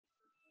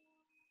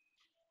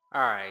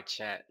All right,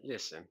 chat.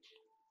 Listen,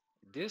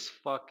 this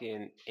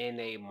fucking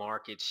NA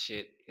market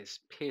shit is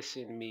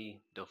pissing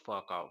me the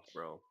fuck off,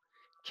 bro.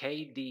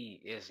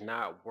 KD is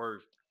not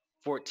worth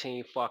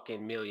 14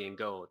 fucking million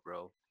gold,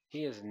 bro.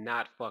 He is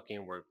not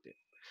fucking worth it.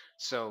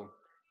 So,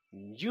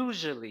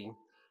 usually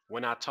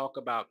when I talk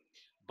about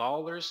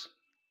ballers,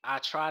 I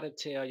try to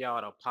tell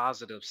y'all the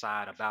positive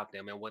side about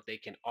them and what they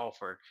can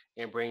offer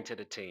and bring to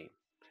the team.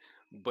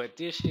 But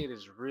this shit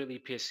is really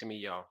pissing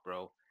me off,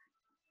 bro.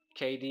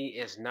 KD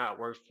is not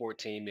worth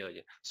 14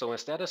 million. So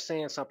instead of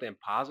saying something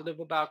positive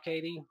about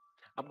KD,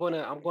 I'm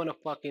gonna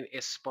fucking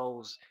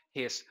expose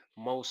his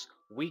most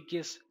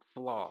weakest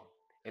flaw,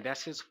 and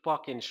that's his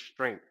fucking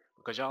strength.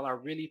 Because y'all are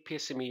really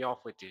pissing me off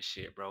with this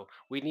shit, bro.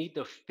 We need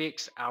to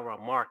fix our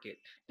market.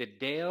 The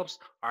devs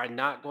are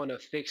not going to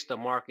fix the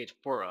market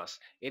for us.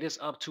 It is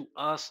up to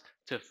us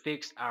to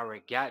fix our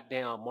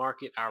goddamn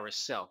market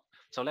ourselves.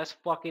 So let's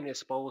fucking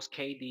expose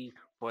KD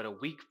for the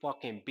weak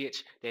fucking bitch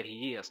that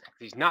he is.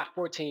 He's not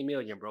 14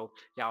 million, bro.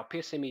 Y'all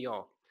pissing me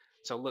off.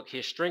 So look,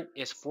 his strength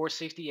is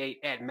 468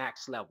 at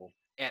max level.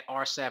 At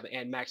R7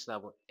 at max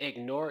level.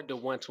 Ignore the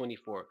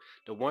 124.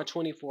 The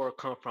 124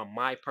 come from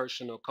my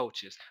personal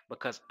coaches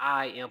because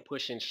I am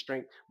pushing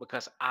strength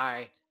because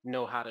I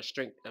know how to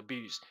strength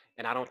abuse.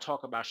 And I don't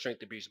talk about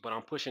strength abuse, but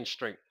I'm pushing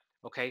strength.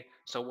 Okay?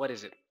 So what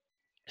is it?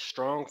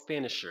 Strong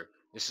finisher.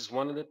 This is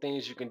one of the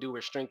things you can do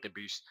with strength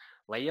abuse.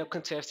 Layup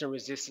contestant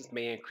resistance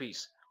may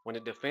increase. When the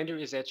defender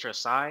is at your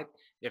side,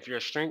 if your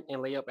strength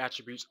and layup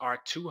attributes are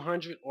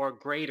 200 or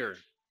greater,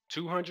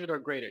 200 or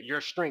greater,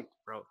 your strength,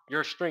 bro,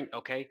 your strength,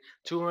 okay?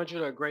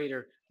 200 or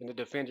greater than the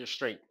defender's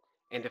strength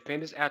and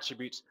defender's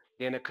attributes,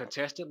 then a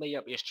contested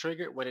layup is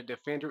triggered when the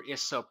defender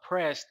is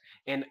suppressed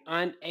and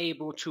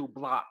unable to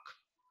block,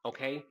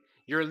 okay?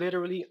 You're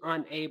literally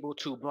unable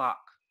to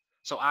block.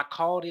 So I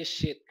call this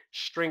shit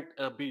strength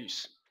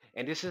abuse.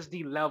 And this is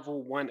the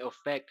level one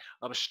effect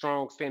of a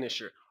strong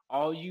finisher.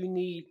 All you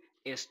need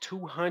is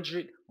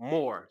 200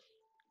 more.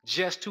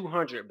 Just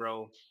 200,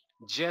 bro.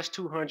 Just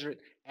 200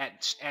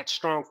 at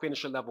strong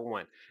finisher level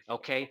one.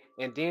 Okay?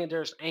 And then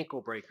there's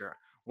ankle breaker.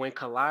 When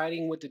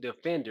colliding with the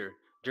defender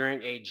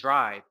during a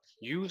drive,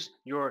 use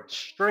your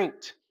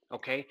strength,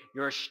 okay?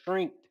 Your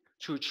strength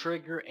to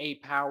trigger a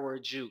power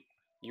juke.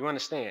 You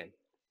understand?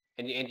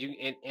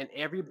 And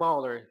every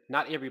baller,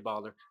 not every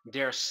baller,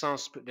 there's some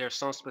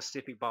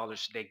specific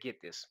ballers that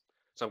get this.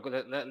 So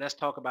let's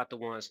talk about the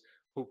ones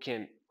who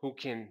can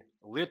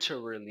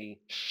literally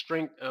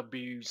strength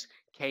abuse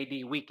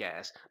KD weak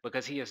ass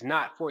because he is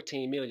not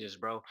 14 millions,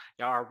 bro.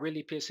 Y'all are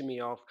really pissing me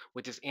off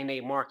with this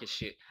NA market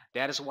shit.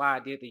 That is why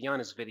I did the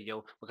Giannis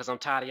video because I'm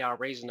tired of y'all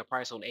raising the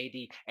price on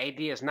AD. AD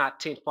is not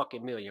 10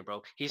 fucking million,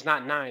 bro. He's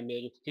not 9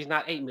 million. He's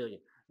not 8 million.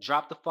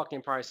 Drop the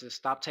fucking prices.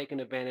 Stop taking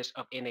advantage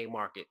of NA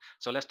market.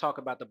 So let's talk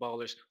about the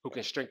ballers who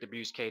can strength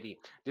abuse KD.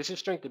 This is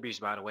strength abuse,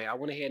 by the way. I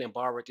went ahead and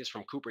borrowed this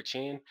from Cooper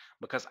Chin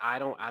because I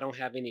don't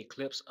have any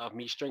clips of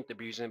me strength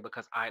abusing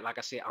because like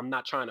I said, I'm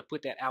not trying to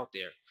put that out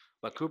there.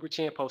 But Cooper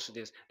Chin posted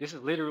this. This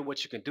is literally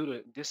what you can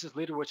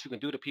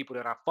do to people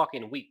that are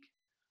fucking weak.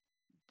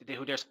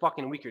 Who's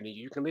fucking weaker than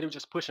you. You can literally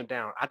just push them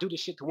down. I do this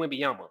shit to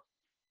Wimbyama.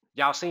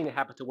 Y'all seen it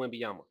happen to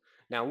Wimbyama.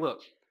 Now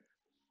look,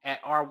 at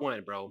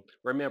R1, bro.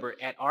 Remember,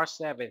 at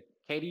R7,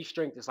 KD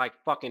strength is like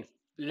fucking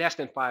less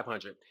than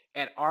 500.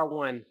 At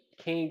R1,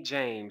 King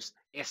James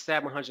is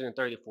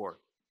 734.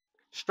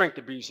 Strength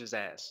abuse his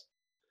ass.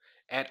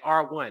 At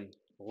R1,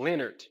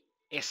 Leonard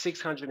is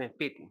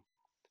 650.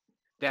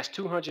 That's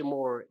 200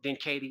 more than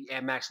KD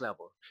at max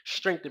level.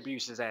 Strength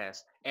abuse his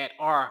ass at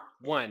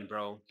R1,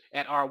 bro.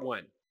 At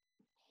R1.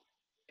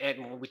 At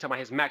when we talk about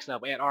his max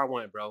level at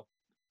R1, bro.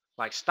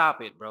 Like,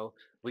 stop it, bro.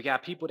 We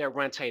got people that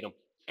run Tatum.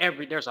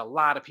 There's a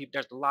lot of people.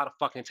 There's a lot of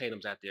fucking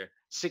Tatum's out there.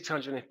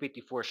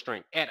 654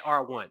 strength at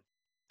R1.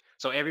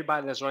 So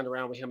everybody that's running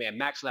around with him at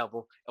max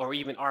level or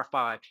even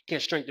R5 can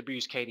strength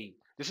abuse KD.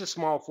 This is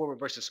small forward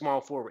versus small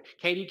forward.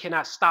 KD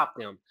cannot stop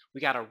them. We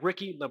got a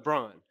Ricky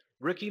LeBron.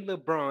 Ricky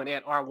LeBron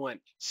at R1,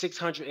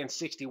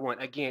 661.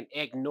 Again,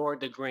 ignore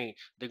the green.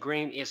 The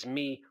green is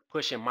me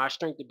pushing my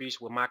strength abuse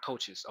with my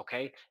coaches,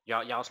 okay?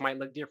 Y'all might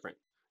look different.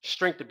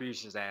 Strength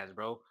abuse his ass,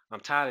 bro.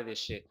 I'm tired of this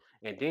shit.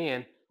 And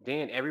then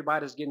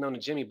everybody's getting on the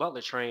Jimmy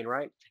Butler train,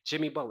 right?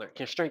 Jimmy Butler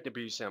can strength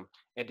abuse him.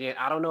 And then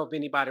I don't know if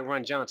anybody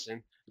run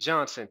Johnson.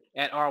 Johnson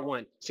at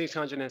R1,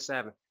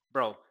 607.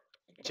 Bro,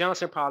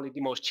 Johnson probably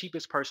the most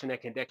cheapest person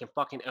that can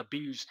fucking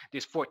abuse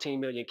this 14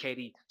 million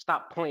KD.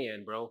 Stop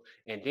playing, bro.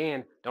 And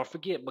then don't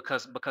forget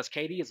because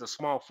KD is a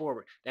small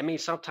forward. That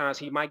means sometimes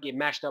he might get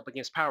matched up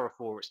against power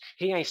forwards.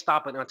 He ain't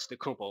stopping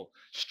Antetokounmpo.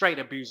 Straight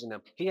abusing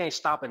him. He ain't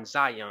stopping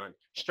Zion.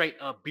 Straight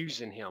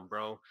abusing him,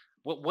 bro.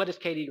 What is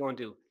KD gonna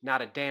do?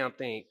 Not a damn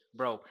thing,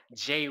 bro.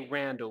 Jay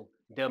Randall,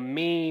 the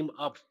meme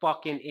of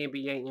fucking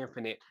NBA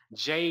Infinite.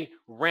 Jay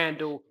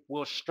Randall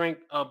will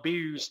strength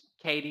abuse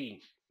KD.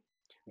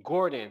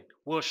 Gordon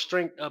will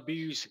strength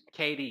abuse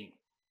KD.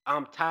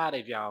 I'm tired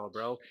of y'all,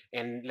 bro.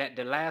 And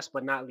the last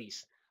but not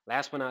least,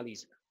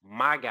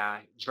 my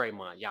guy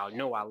Draymond. Y'all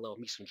know I love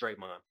me some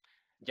Draymond.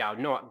 Y'all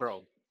know it,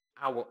 bro.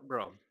 I will,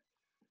 bro.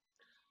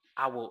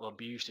 I will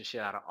abuse the shit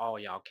out of all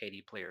y'all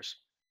KD players.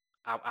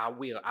 I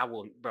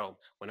will, bro.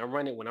 When I'm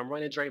running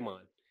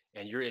Draymond,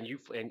 and you're and you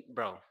and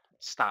bro,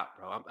 stop,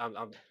 bro.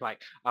 I'm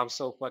like I'm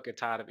so fucking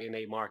tired of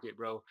NA market,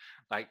 bro.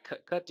 Like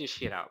cut this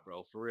shit out,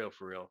 bro. For real,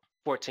 for real.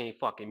 14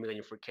 fucking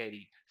million for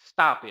KD.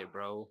 Stop it,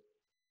 bro.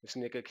 This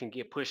nigga can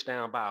get pushed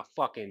down by a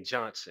fucking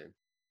Johnson.